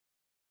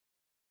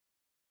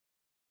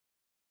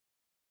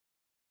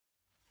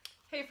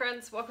Hey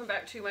friends, welcome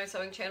back to my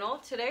sewing channel.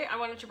 Today I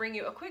wanted to bring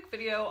you a quick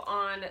video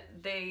on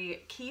the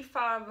Key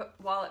Fob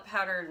Wallet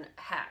pattern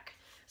hack.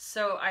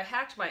 So I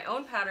hacked my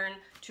own pattern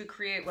to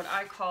create what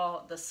I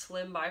call the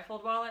Slim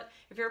BiFold wallet.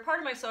 If you're a part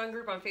of my sewing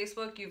group on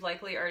Facebook, you've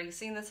likely already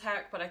seen this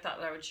hack, but I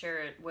thought that I would share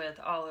it with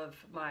all of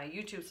my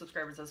YouTube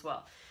subscribers as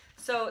well.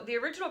 So the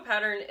original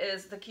pattern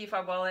is the Key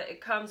Fob wallet.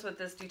 It comes with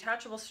this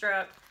detachable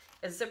strap,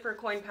 a zipper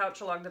coin pouch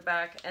along the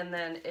back, and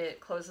then it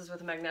closes with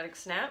a magnetic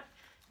snap.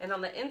 And on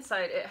the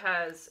inside, it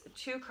has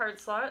 2 card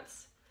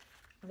slots,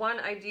 1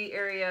 ID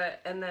area,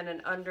 and then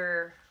an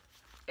under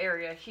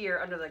area here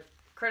under the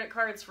credit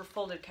cards for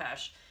folded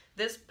cash.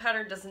 This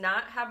pattern does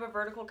not have a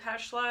vertical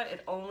cash slot.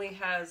 It only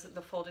has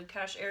the folded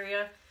cash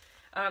area.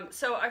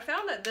 So I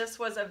found that this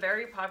was a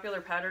very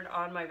popular pattern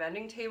on my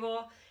vending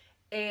table.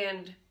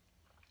 And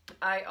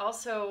I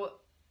also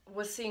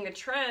was seeing a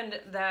trend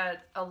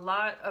that a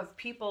lot of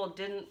people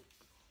didn't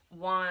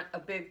want a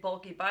big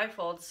bulky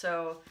bifold.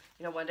 So,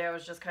 you know, one day I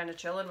was just kind of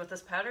chilling with this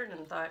pattern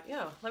and thought, you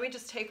know, let me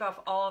just take off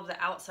all of the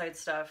outside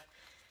stuff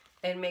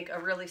and make a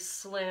really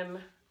slim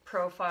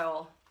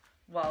profile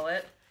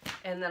wallet.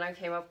 And then I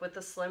came up with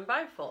the Slim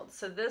BiFold.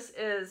 So this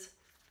is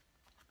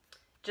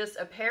just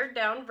a pared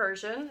down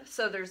version.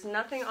 So there's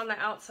nothing on the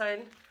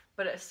outside,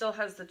 but it still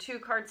has the 2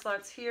 card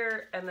slots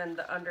here and then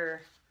the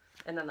under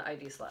and then the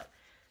ID slot.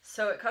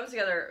 So it comes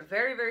together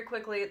very, very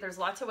quickly. There's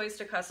lots of ways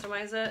to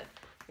customize it.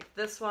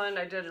 This one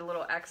I did a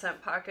little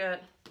accent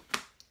pocket.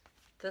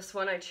 This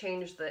one I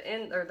changed the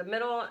the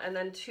middle and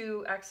then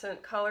 2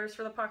 accent colors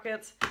for the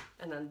pockets.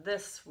 And then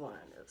this one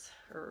is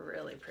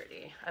really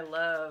pretty. I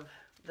love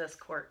this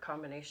cork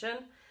combination.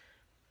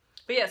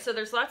 But yeah, so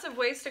there's lots of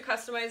ways to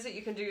customize it.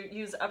 You can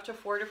use up to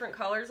 4 different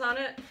colors on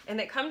it, and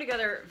they come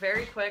together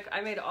very quick.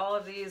 I made all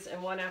of these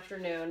in one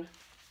afternoon.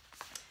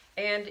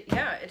 And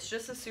yeah, it's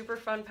just a super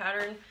fun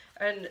pattern.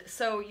 And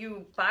so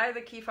you buy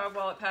the Key Fob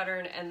wallet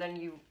pattern and then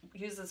you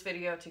use this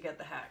video to get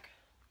the hack.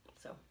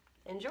 So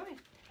enjoy.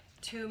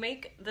 To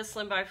make the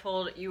Slim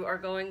BiFold, you are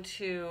going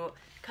to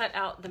cut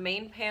out the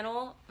main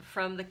panel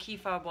from the Key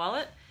Fob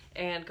wallet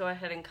and go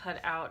ahead and cut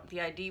out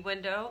the ID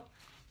window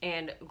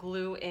and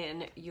glue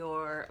in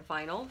your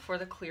vinyl for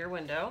the clear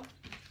window.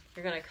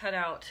 You're going to cut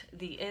out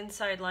the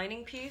inside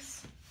lining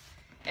piece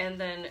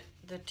and then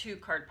the 2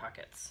 card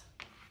pockets.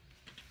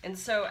 And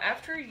so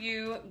after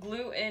you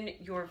glue in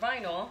your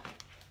vinyl,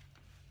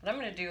 what I'm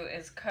going to do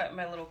is cut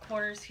my little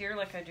corners here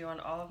like I do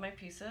on all of my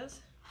pieces.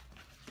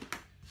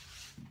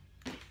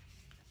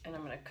 And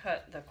I'm going to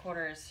cut the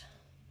corners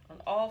on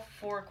all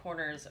 4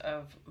 corners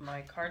of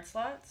my card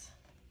slots.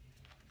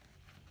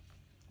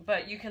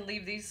 But you can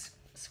leave these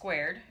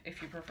squared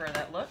if you prefer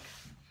that look.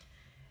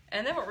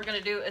 And then what we're going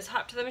to do is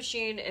hop to the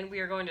machine and we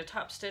are going to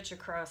top stitch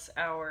across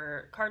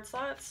our card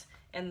slots.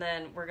 And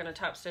then we're going to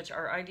top stitch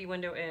our ID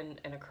window in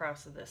and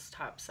across this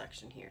top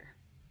section here.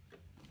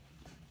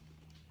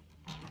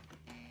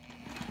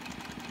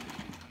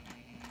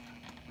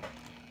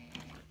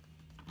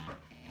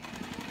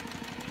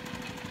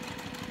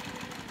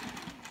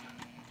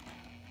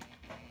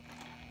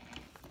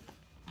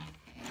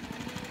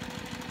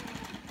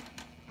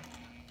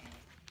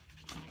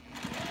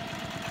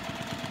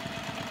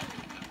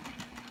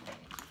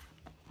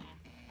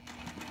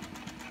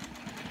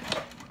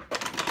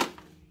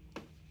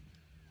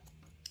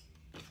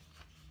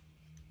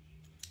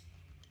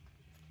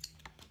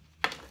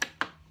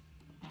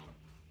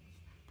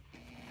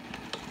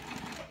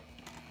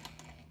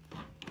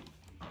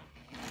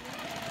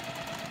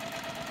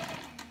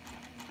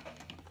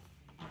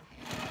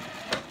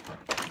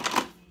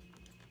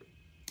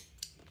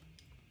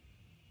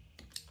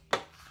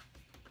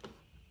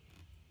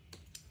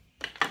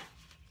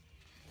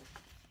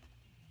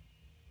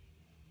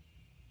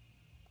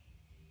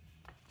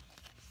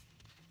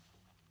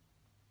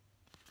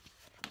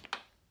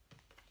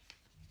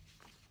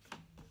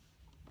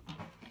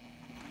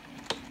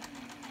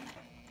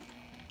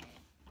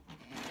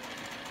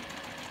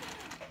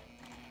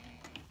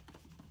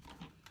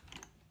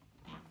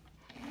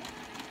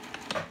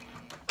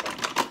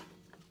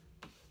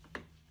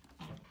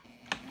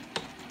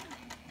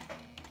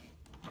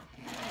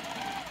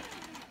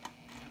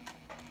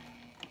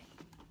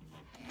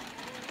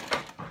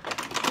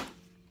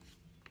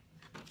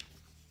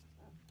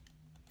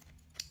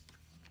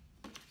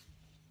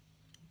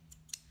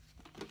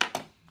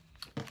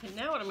 And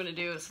now what I'm going to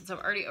do is, since I'm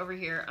already over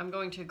here, I'm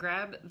going to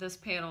grab this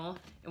panel,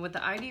 and with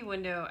the ID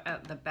window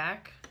at the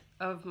back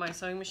of my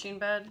sewing machine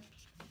bed,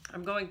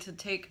 I'm going to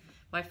take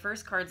my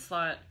first card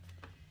slot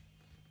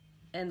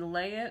and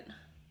lay it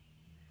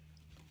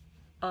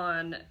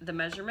on the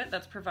measurement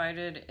that's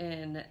provided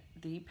in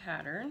the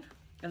pattern,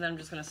 and then I'm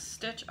just going to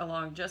stitch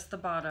along just the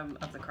bottom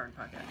of the card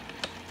pocket.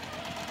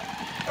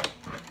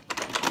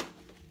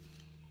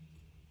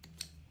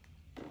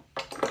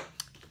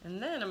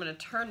 And then I'm going to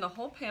turn the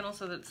whole panel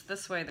so that it's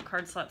this way, the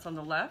card slot's on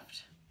the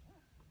left.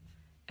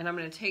 And I'm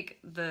going to take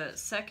the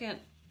second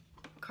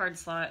card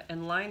slot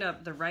and line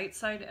up the right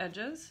side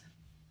edges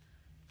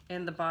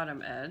and the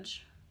bottom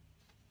edge.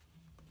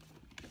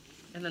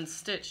 And then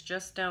stitch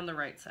just down the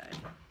right side.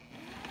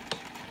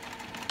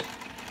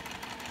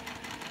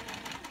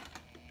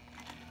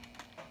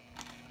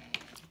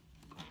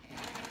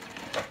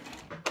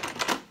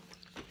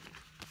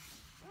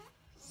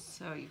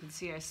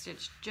 see I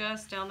stitched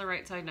just down the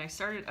right side, and I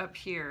started up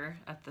here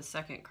at the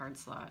second card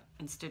slot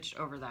and stitched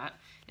over that.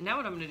 And now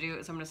what I'm going to do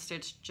is I'm going to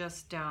stitch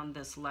just down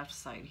this left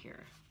side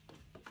here.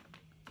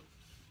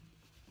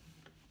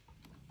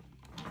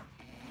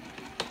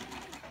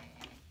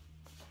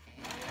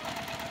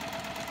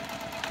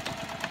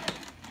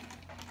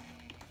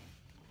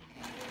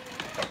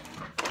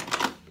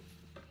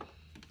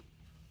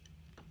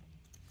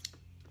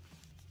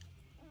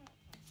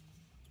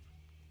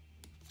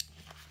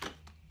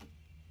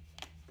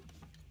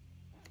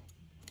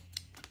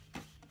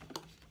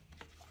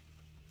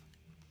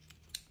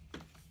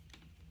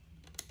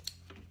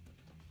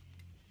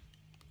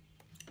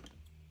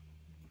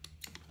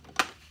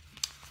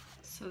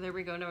 So there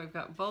we go, now we've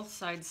got both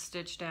sides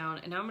stitched down,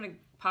 and now I'm going to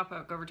pop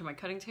back over to my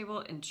cutting table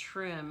and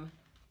trim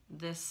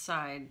this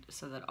side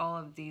so that all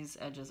of these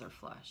edges are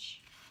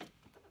flush.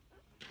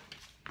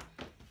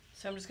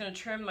 So I'm just going to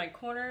trim my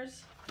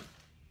corners,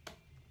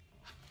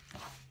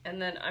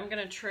 and then I'm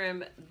going to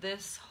trim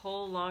this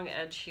whole long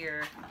edge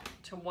here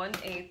to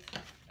 1/8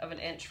 of an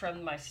inch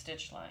from my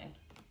stitch line.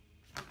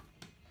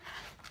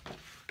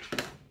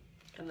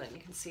 And then you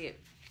can see it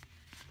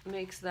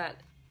makes that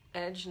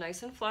edge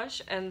nice and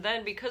flush, and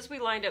then because we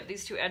lined up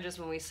these two edges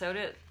when we sewed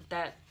it,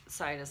 that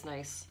side is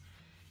nice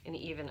and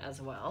even as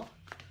well.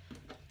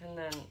 And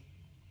then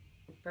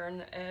burn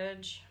the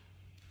edge.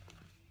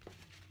 I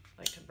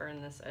like to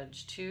burn this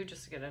edge too,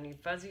 just to get any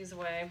fuzzies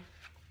away.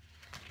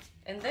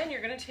 And then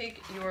you're going to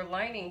take your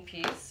lining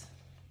piece,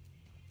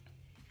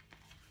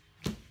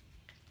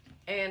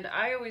 and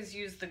I always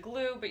use the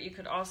glue, but you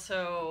could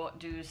also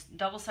do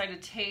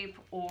double-sided tape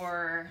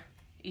or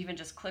even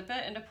just clip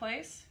it into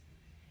place.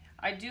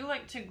 I do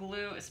like to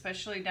glue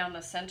especially down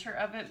the center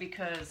of it,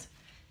 because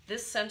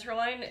this center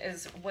line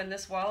is, when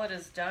this wallet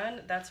is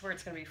done, that's where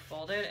it's going to be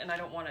folded, and I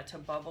don't want it to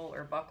bubble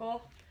or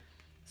buckle.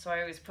 So I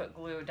always put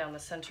glue down the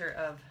center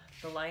of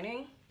the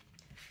lining.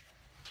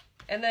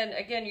 And then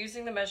again,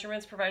 using the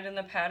measurements provided in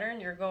the pattern,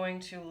 you're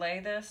going to lay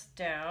this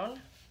down.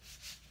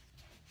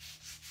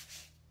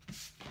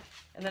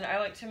 And then I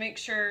like to make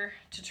sure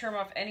to trim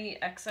off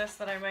any excess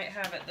that I might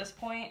have at this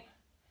point.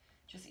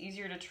 Just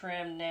easier to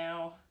trim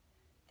now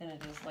than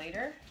it is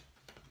later.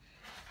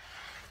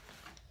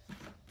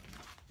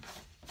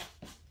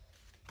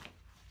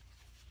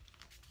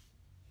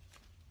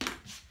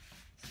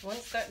 So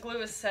once that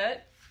glue is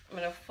set, I'm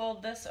going to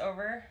fold this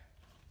over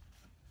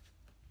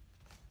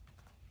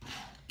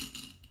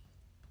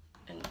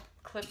and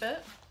clip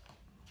it.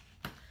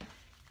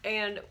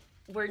 And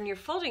when you're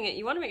folding it,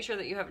 you want to make sure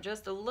that you have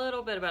just a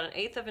little bit, about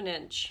 1/8 of an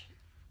inch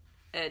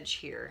edge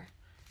here.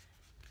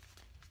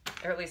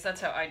 Or at least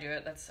that's how I do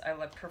it. I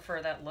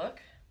prefer that look.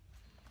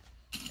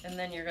 And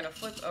then you're going to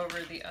flip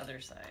over the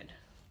other side.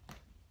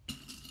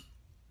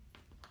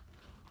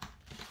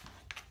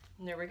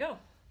 And there we go.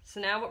 So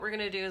now what we're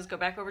going to do is go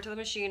back over to the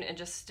machine and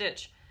just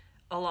stitch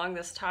along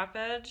this top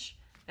edge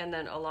and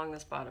then along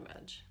this bottom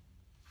edge.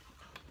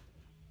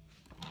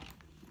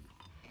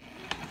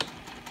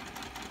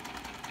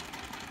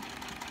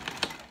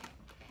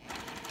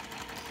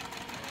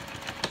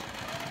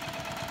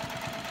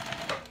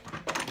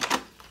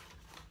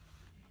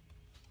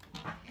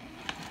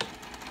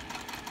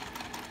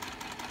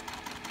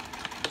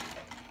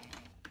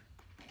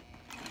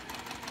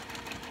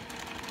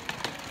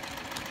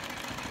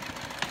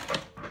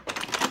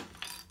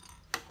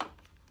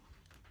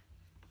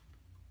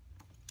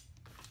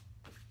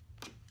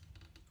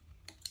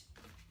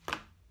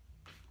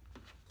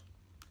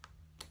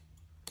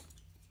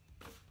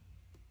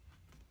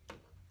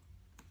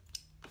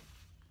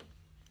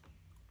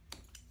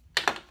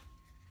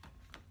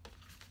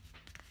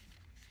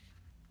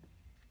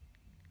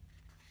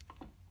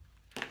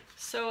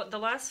 So the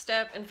last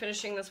step in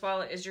finishing this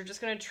wallet is you're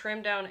just going to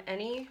trim down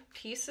any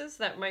pieces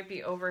that might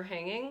be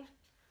overhanging.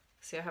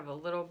 See, I have a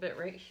little bit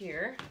right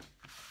here.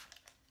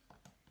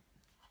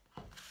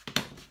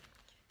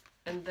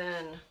 And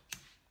then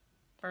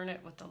burn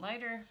it with the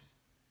lighter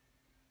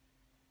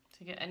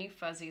to get any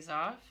fuzzies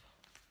off.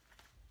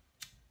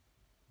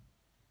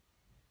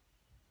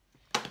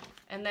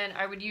 And then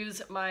I would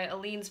use my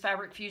Aleene's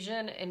Fabric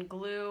Fusion and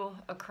glue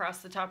across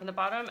the top and the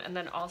bottom, and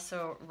then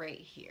also right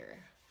here.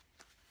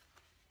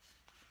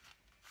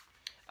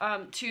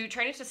 To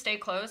train it to stay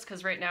closed,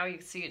 because right now you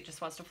can see it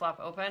just wants to flop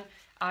open,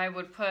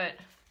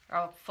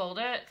 I'll fold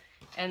it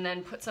and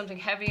then put something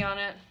heavy on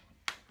it,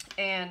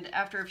 and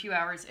after a few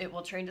hours it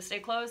will train to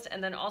stay closed.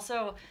 And then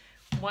also,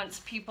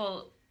 once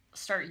people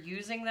start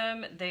using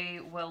them, they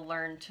will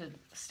learn to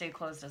stay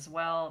closed as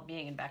well,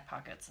 being in back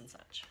pockets and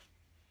such.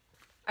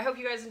 I hope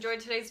you guys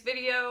enjoyed today's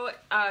video.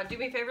 Do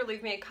me a favor,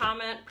 leave me a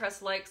comment,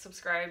 press like,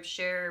 subscribe,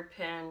 share,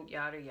 pin,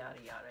 yada, yada,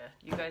 yada.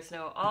 You guys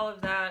know all of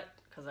that,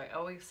 because I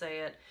always say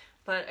it.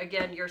 But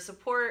again, your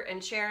support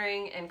and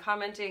sharing and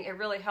commenting, it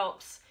really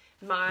helps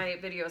my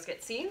videos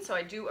get seen. So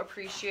I do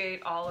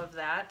appreciate all of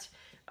that.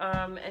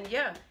 And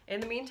yeah, in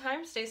the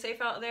meantime, stay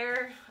safe out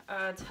there.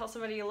 Tell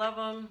somebody you love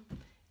them.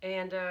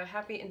 And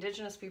happy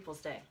Indigenous Peoples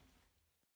Day.